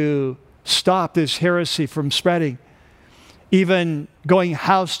could to stop this heresy from spreading, even going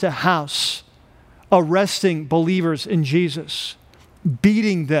house to house, arresting believers in Jesus,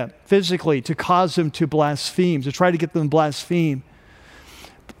 beating them physically to cause them to blaspheme, to try to get them to blaspheme,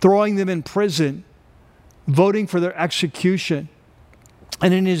 throwing them in prison, voting for their execution.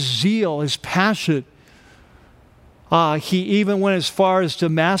 And in his zeal, his passion, he even went as far as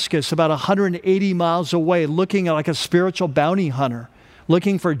Damascus, about 180 miles away, looking like a spiritual bounty hunter,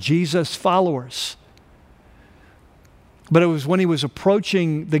 looking for Jesus' followers. But it was when he was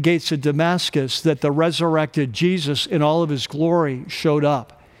approaching the gates of Damascus that the resurrected Jesus in all of his glory showed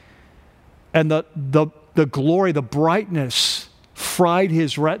up. And the the glory, the brightness fried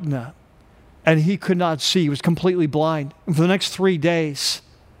his retina, and he could not see. He was completely blind. And for the next 3 days,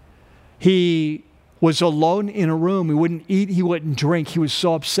 he was alone in a room. He wouldn't eat, he wouldn't drink. He was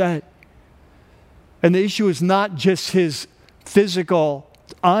so upset. And the issue was not just his physical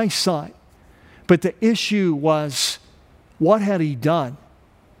eyesight, but the issue was, what had he done?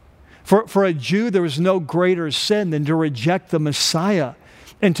 For a Jew, there was no greater sin than to reject the Messiah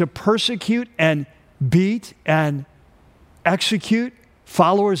and to persecute and beat and execute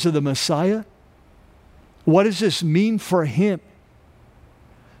followers of the Messiah. What does this mean for him?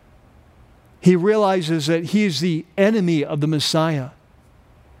 He realizes that he is the enemy of the Messiah.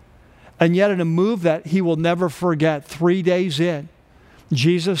 And yet, in a move that he will never forget, 3 days in,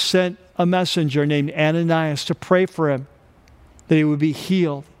 Jesus sent a messenger named Ananias to pray for him, that he would be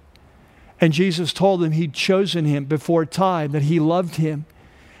healed. And Jesus told him he'd chosen him before time, that he loved him,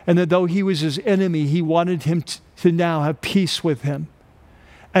 and that though he was his enemy, he wanted him to now have peace with him.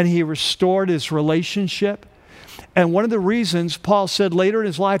 And he restored his relationship. And one of the reasons Paul said later in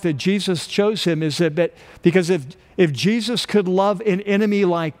his life that Jesus chose him is that because if Jesus could love an enemy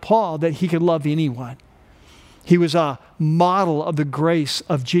like Paul, that he could love anyone. He was a model of the grace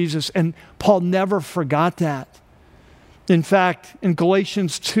of Jesus, and Paul never forgot that. In fact, in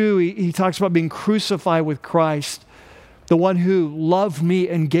Galatians 2, he talks about being crucified with Christ, the one who loved me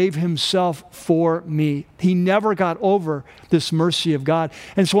and gave himself for me. He never got over this mercy of God.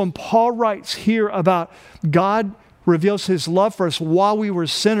 And so when Paul writes here about God reveals his love for us while we were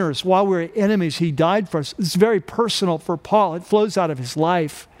sinners, while we were enemies, he died for us. It's very personal for Paul. It flows out of his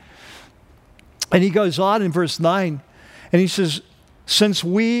life. And he goes on in verse 9, and he says, since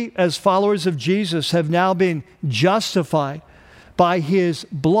we as followers of Jesus have now been justified by his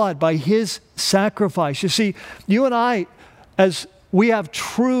blood, by his sacrifice. You see, you and I, as we have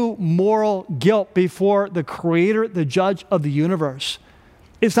true moral guilt before the Creator, the judge of the universe.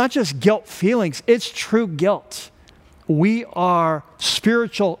 It's not just guilt feelings, it's true guilt. We are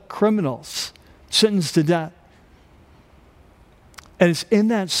spiritual criminals, sentenced to death. And it's in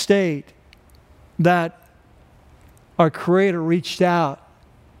that state that our Creator reached out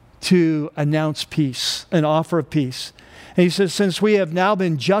to announce peace, an offer of peace. And he says, since we have now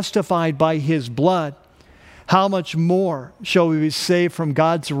been justified by his blood, how much more shall we be saved from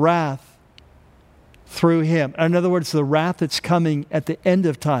God's wrath through him? In other words, the wrath that's coming at the end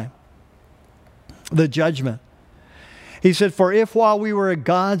of time, the judgment. He said, for if while we were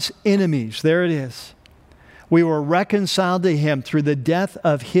God's enemies, there it is, we were reconciled to him through the death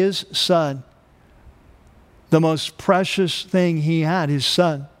of his Son, the most precious thing he had, his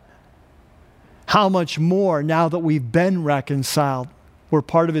Son. How much more, now that we've been reconciled, we're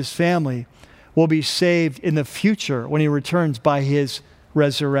part of his family, we'll be saved in the future when he returns by his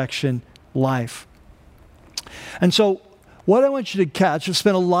resurrection life. And so what I want you to catch, I've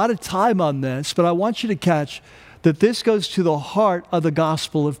spent a lot of time on this, but I want you to catch that this goes to the heart of the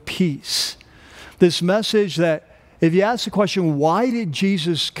gospel of peace. This message that if you ask the question, why did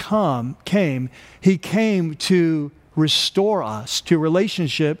Jesus came, he came to restore us to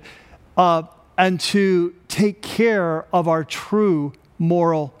relationship and to take care of our true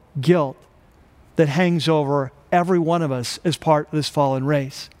moral guilt that hangs over every one of us as part of this fallen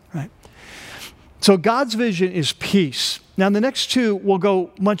race, right? So God's vision is peace. Now the next two will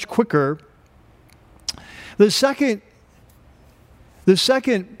go much quicker. The second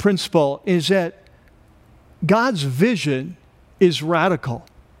principle is that God's vision is radical.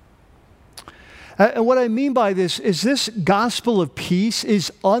 And what I mean by this is this gospel of peace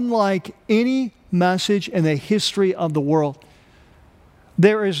is unlike any message in the history of the world.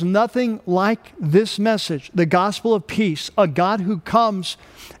 There is nothing like this message, the gospel of peace, a God who comes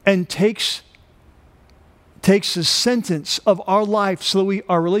and takes the sentence of our life so that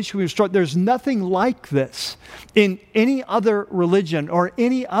our relationship is restored. There's nothing like this in any other religion or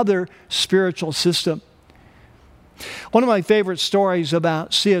any other spiritual system. One of my favorite stories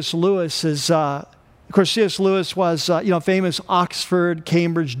about C.S. Lewis is, of course, C.S. Lewis was, famous Oxford,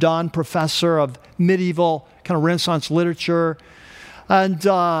 Cambridge, Donne professor of medieval kind of Renaissance literature. And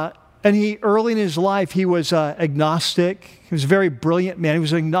he, early in his life, he was agnostic. He was a very brilliant man. He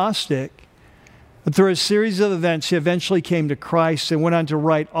was agnostic. But through a series of events, he eventually came to Christ and went on to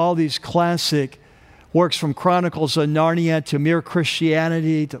write all these classic works from Chronicles of Narnia to Mere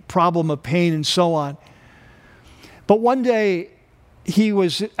Christianity to Problem of Pain and so on. But one day, he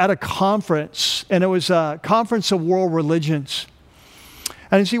was at a conference, and it was a conference of world religions.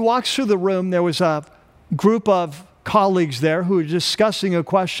 And as he walks through the room, there was a group of colleagues there who were discussing a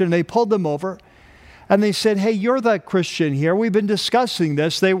question. They pulled them over, and they said, hey, you're the Christian here. We've been discussing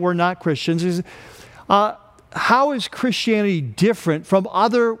this. They were not Christians. He said, How is Christianity different from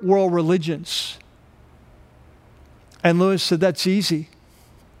other world religions? And Lewis said, that's easy.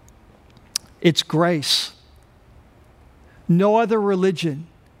 It's grace. No other religion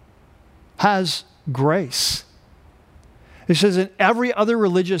has grace. He says in every other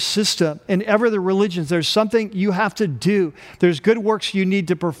religious system, in every other religions, there's something you have to do. There's good works you need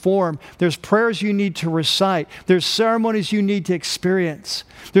to perform. There's prayers you need to recite. There's ceremonies you need to experience.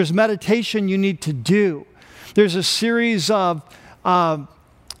 There's meditation you need to do. There's a series of going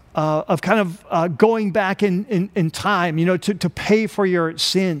back in time, to pay for your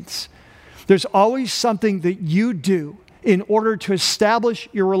sins. There's always something that you do in order to establish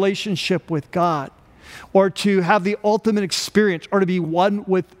your relationship with God, or to have the ultimate experience, or to be one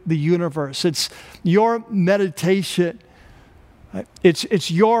with the universe. It's your meditation.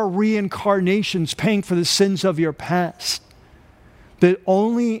 It's your reincarnations paying for the sins of your past. That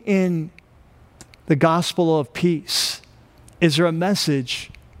only in the gospel of peace is there a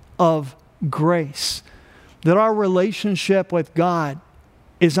message of grace. That our relationship with God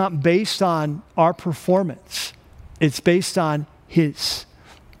is not based on our performance. It's based on His.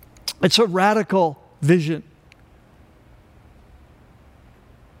 It's a radical vision.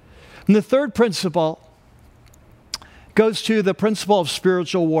 And the third principle goes to the principle of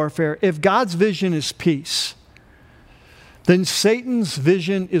spiritual warfare. If God's vision is peace, then Satan's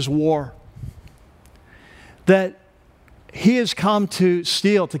vision is war. That he has come to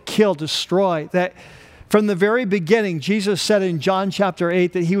steal, to kill, destroy. That from the very beginning, Jesus said in John chapter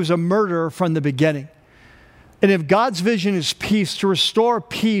 8 that he was a murderer from the beginning. And if God's vision is peace, to restore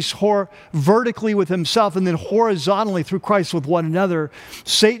peace vertically with himself and then horizontally through Christ with one another,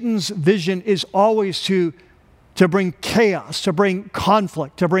 Satan's vision is always to bring chaos, to bring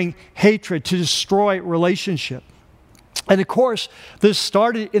conflict, to bring hatred, to destroy relationship. And of course, this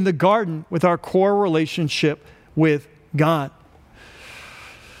started in the garden with our core relationship with God.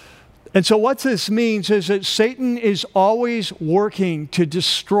 And so what this means is that Satan is always working to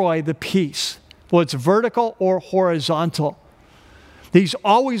destroy the peace. Well, it's vertical or horizontal. He's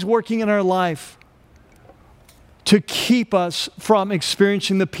always working in our life to keep us from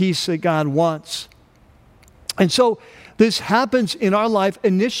experiencing the peace that God wants. And so this happens in our life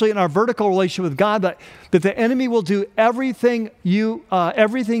initially in our vertical relationship with God, but that the enemy will do everything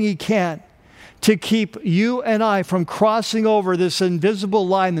he can to keep you and I from crossing over this invisible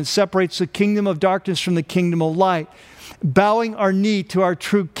line that separates the kingdom of darkness from the kingdom of light. Bowing our knee to our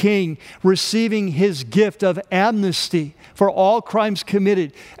true King, receiving His gift of amnesty for all crimes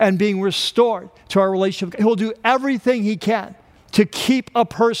committed, and being restored to our relationship. He'll do everything he can to keep a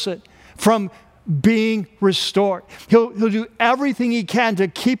person from being restored. He'll do everything he can to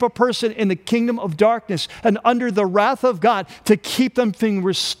keep a person in the kingdom of darkness and under the wrath of God, to keep them being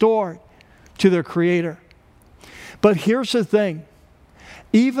restored to their Creator. But here's the thing.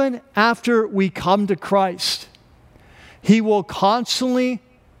 Even after we come to Christ, He will constantly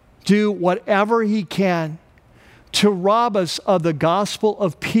do whatever He can to rob us of the gospel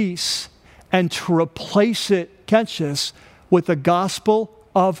of peace and to replace it, catch this, with the gospel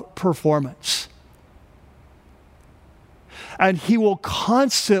of performance. And He will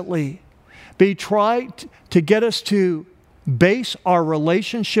constantly be trying to get us to base our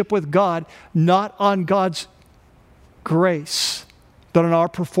relationship with God not on God's grace, but on our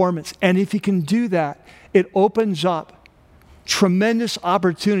performance. And if He can do that, it opens up tremendous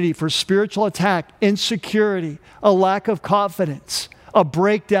opportunity for spiritual attack, insecurity, a lack of confidence, a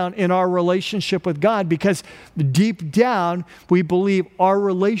breakdown in our relationship with God, because deep down we believe our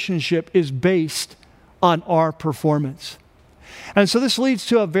relationship is based on our performance. And so this leads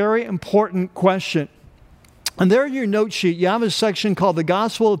to a very important question. And there in your note sheet, you have a section called the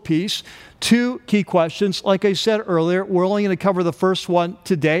Gospel of Peace. 2 key questions. Like I said earlier, we're only going to cover the first one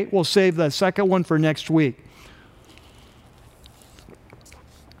today. We'll save the second one for next week.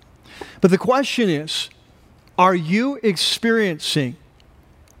 But the question is, are you experiencing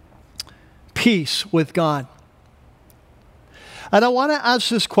peace with God? And I want to ask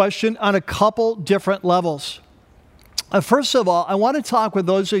this question on a couple different levels. First of all, I want to talk with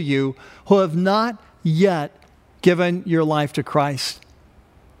those of you who have not yet given your life to Christ.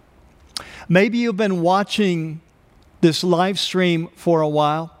 Maybe you've been watching this live stream for a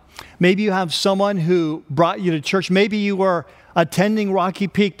while. Maybe you have someone who brought you to church. Maybe you were attending Rocky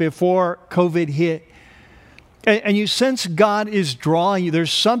Peak before COVID hit. And you sense God is drawing you.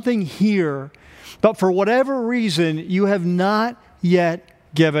 There's something here, but for whatever reason, you have not yet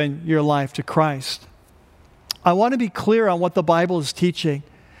given your life to Christ. I want to be clear on what the Bible is teaching.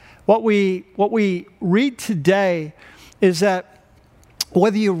 What we read today is that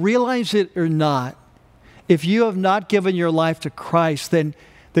whether you realize it or not, if you have not given your life to Christ, then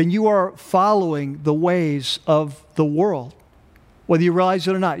you are following the ways of the world. Whether you realize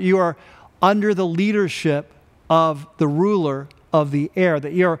it or not, you are under the leadership of the ruler of the air,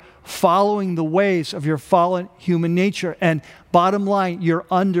 that you're following the ways of your fallen human nature. And bottom line, you're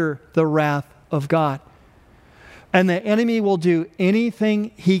under the wrath of God. And the enemy will do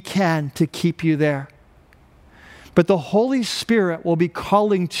anything he can to keep you there. But the Holy Spirit will be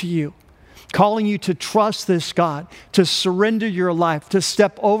calling you to trust this God, to surrender your life, to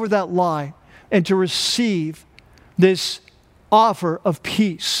step over that line, and to receive this offer of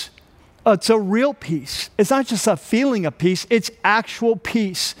peace. It's a real peace. It's not just a feeling of peace, it's actual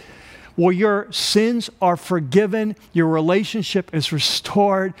peace where your sins are forgiven, your relationship is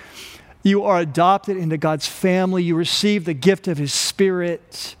restored, you are adopted into God's family, you receive the gift of His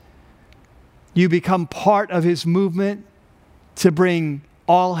Spirit, you become part of His movement to bring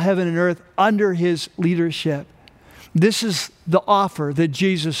all heaven and earth under His leadership. This is the offer that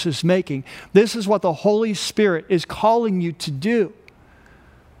Jesus is making. This is what the Holy Spirit is calling you to do.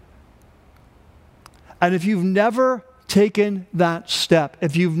 And if you've never taken that step,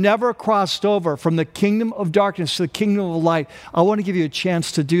 if you've never crossed over from the kingdom of darkness to the kingdom of light, I want to give you a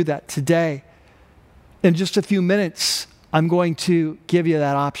chance to do that today. In just a few minutes, I'm going to give you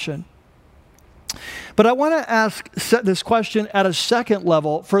that option. But I want to set this question at a second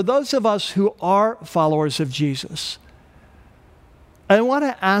level for those of us who are followers of Jesus. I want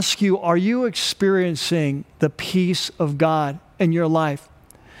to ask you, are you experiencing the peace of God in your life?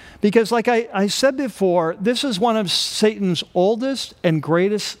 Because like I said before, this is one of Satan's oldest and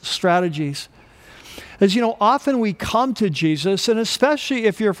greatest strategies. As you know, often we come to Jesus, and especially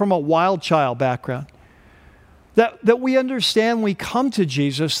if you're from a wild child background, that we understand we come to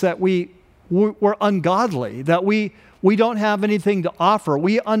Jesus that we're ungodly, that we don't have anything to offer.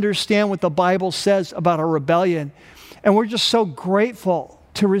 We understand what the Bible says about our rebellion, and we're just so grateful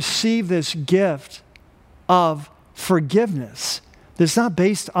to receive this gift of forgiveness. That's not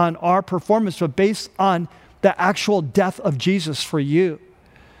based on our performance, but based on the actual death of Jesus for you.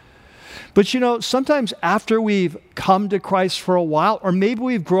 But you know, sometimes after we've come to Christ for a while, or maybe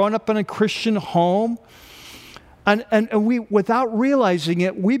we've grown up in a Christian home, and we, without realizing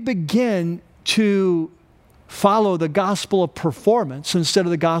it, we begin to follow the gospel of performance instead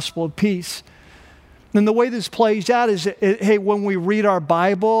of the gospel of peace. And the way this plays out is, hey, when we read our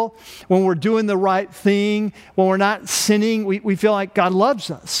Bible, when we're doing the right thing, when we're not sinning, we feel like God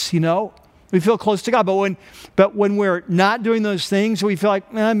loves us, you know. We feel close to God. But when we're not doing those things, we feel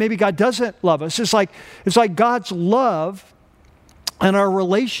like maybe God doesn't love us. It's like God's love and our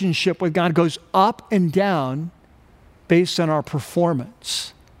relationship with God goes up and down based on our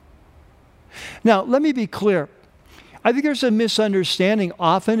performance. Now, let me be clear. I think there's a misunderstanding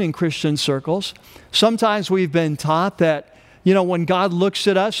often in Christian circles. Sometimes we've been taught that, you know, when God looks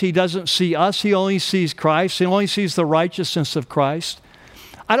at us, He doesn't see us. He only sees Christ. He only sees the righteousness of Christ.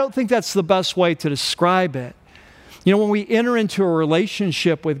 I don't think that's the best way to describe it. You know, when we enter into a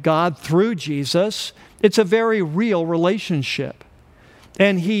relationship with God through Jesus, it's a very real relationship.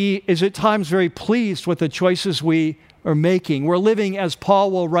 And He is at times very pleased with the choices we are making. We're living, as Paul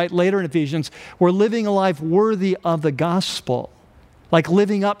will write later in Ephesians, we're living a life worthy of the gospel, like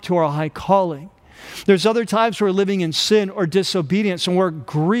living up to our high calling. There's other times we're living in sin or disobedience and we're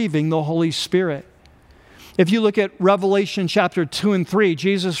grieving the Holy Spirit. If you look at Revelation chapter 2 and 3,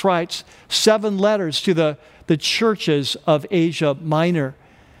 Jesus writes 7 letters to the churches of Asia Minor.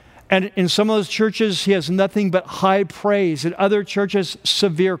 And in some of those churches, he has nothing but high praise. In other churches,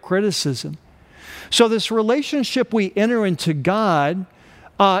 severe criticism. So this relationship we enter into God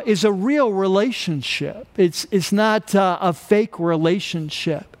is a real relationship. It's not a fake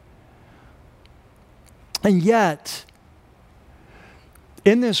relationship. And yet,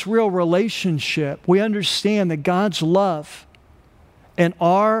 in this real relationship, we understand that God's love and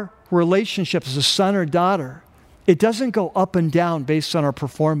our relationship as a son or daughter, it doesn't go up and down based on our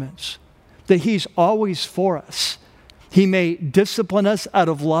performance. That He's always for us. He may discipline us out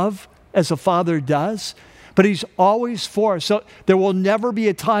of love, as a father does, but He's always for us. So there will never be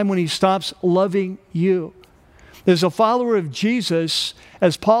a time when He stops loving you. As a follower of Jesus,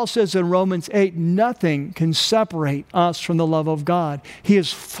 as Paul says in Romans 8, nothing can separate us from the love of God. He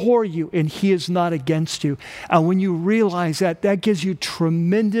is for you and He is not against you. And when you realize that, that gives you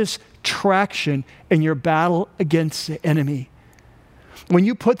tremendous traction in your battle against the enemy. When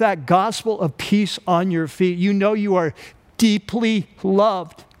you put that gospel of peace on your feet, you know you are deeply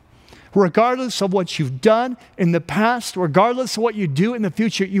loved. regardless of what you've done in the past, regardless of what you do in the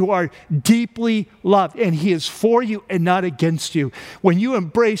future, you are deeply loved, and He is for you and not against you. When you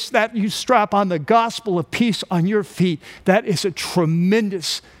embrace that, you strap on the gospel of peace on your feet. That is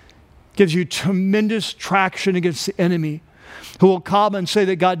gives you tremendous traction against the enemy, who will come and say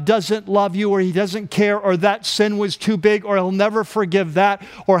that God doesn't love you, or He doesn't care, or that sin was too big, or He'll never forgive that,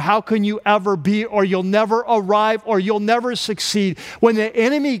 or how can you ever be, or you'll never arrive, or you'll never succeed. When the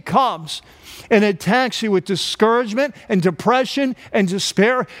enemy comes and attacks you with discouragement and depression and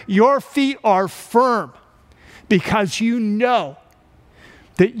despair, your feet are firm because you know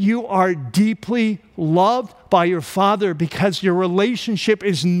that you are deeply loved by your Father, because your relationship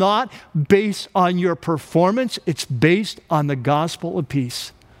is not based on your performance, it's based on the gospel of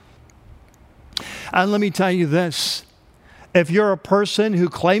peace. And let me tell you this, if you're a person who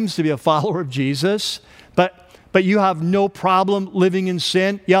claims to be a follower of Jesus, but you have no problem living in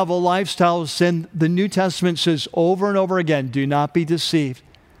sin, you have a lifestyle of sin, the New Testament says over and over again, do not be deceived.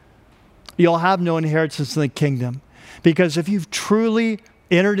 You'll have no inheritance in the kingdom. Because if you've truly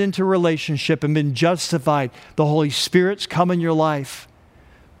entered into a relationship and been justified, the Holy Spirit's come in your life,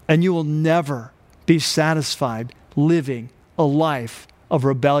 and you will never be satisfied living a life of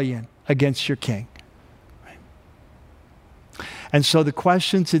rebellion against your King. And so the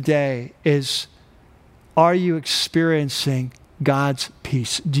question today is, are you experiencing God's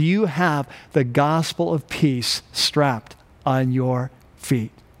peace? Do you have the gospel of peace strapped on your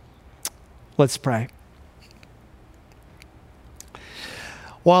feet? Let's pray.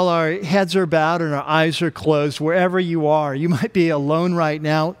 While our heads are bowed and our eyes are closed, wherever you are, you might be alone right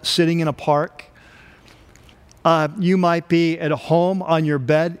now, sitting in a park. You might be at home on your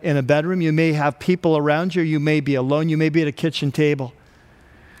bed in a bedroom. You may have people around you. You may be alone. You may be at a kitchen table.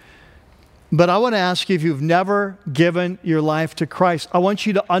 But I want to ask you, if you've never given your life to Christ, I want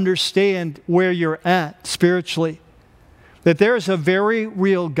you to understand where you're at spiritually. That there is a very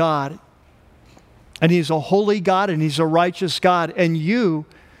real God. And He's a holy God, and He's a righteous God. And you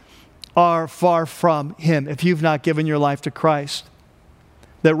are far from Him if you've not given your life to Christ.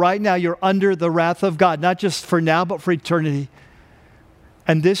 That right now you're under the wrath of God, not just for now, but for eternity.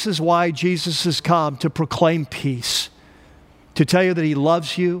 And this is why Jesus has come, to proclaim peace, to tell you that He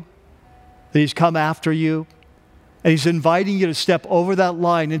loves you, that He's come after you, and He's inviting you to step over that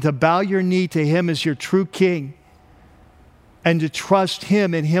line and to bow your knee to Him as your true King, and to trust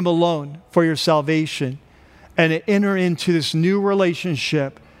Him and Him alone for your salvation, and to enter into this new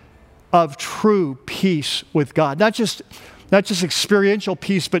relationship of true peace with God. Not just experiential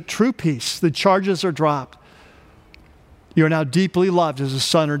peace, but true peace. The charges are dropped. You are now deeply loved as a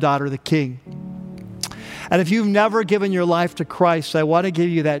son or daughter of the King. And if you've never given your life to Christ, I want to give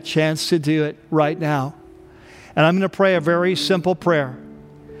you that chance to do it right now. And I'm going to pray a very simple prayer.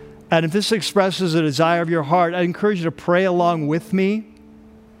 And if this expresses a desire of your heart, I encourage you to pray along with me.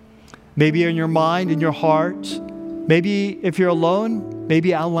 Maybe in your mind, in your heart. Maybe if you're alone,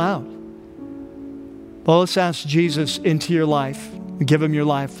 maybe out loud. Well, let's ask Jesus into your life and give Him your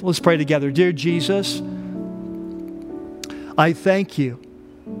life. Let's pray together. Dear Jesus, I thank You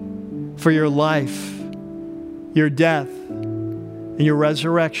for Your life, Your death, and Your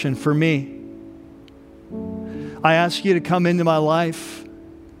resurrection for me. I ask You to come into my life.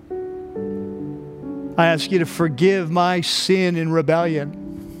 I ask You to forgive my sin and rebellion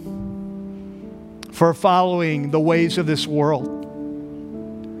for following the ways of this world,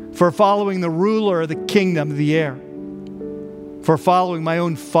 for following the ruler of the kingdom of the air, for following my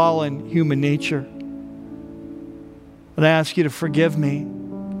own fallen human nature. And I ask You to forgive me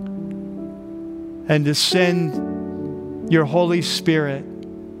and to send Your Holy Spirit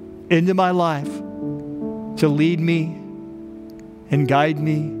into my life to lead me and guide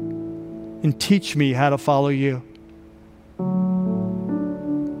me and teach me how to follow You,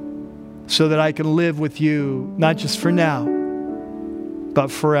 so that I can live with You, not just for now, but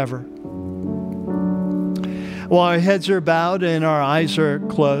forever. While our heads are bowed and our eyes are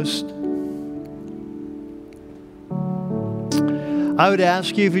closed, I would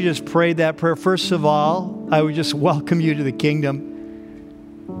ask you if you just prayed that prayer. First of all, I would just welcome you to the kingdom.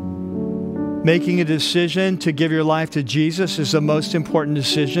 Making a decision to give your life to Jesus is the most important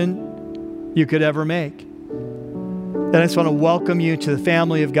decision you could ever make. And I just want to welcome you to the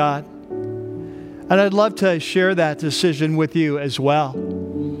family of God. And I'd love to share that decision with you as well.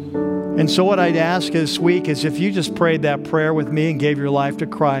 And so what I'd ask this week is, if you just prayed that prayer with me and gave your life to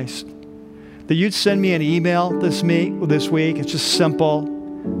Christ, that you'd send me an email this week. It's just simple,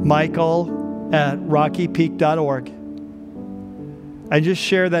 michael@rockypeak.org. And just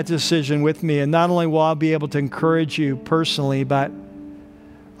share that decision with me. And not only will I be able to encourage you personally, but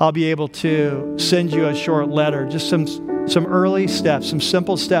I'll be able to send you a short letter, just some early steps, some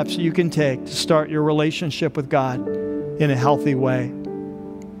simple steps you can take to start your relationship with God in a healthy way.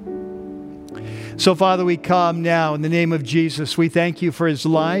 So, Father, we come now in the name of Jesus. We thank you for his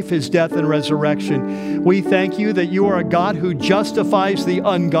life, his death, and resurrection. We thank you that you are a God who justifies the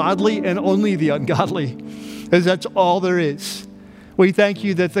ungodly and only the ungodly, because that's all there is. We thank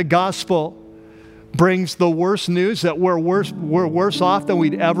you that the gospel brings the worst news, that we're worse off than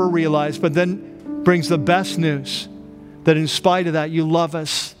we'd ever realize, but then brings the best news, that in spite of that, you love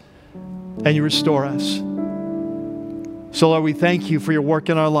us and you restore us. So, Lord, we thank you for your work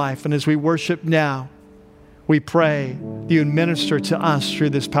in our life. And as we worship now, we pray that you minister to us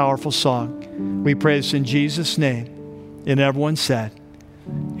through this powerful song. We pray this in Jesus' name. And everyone said,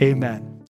 amen.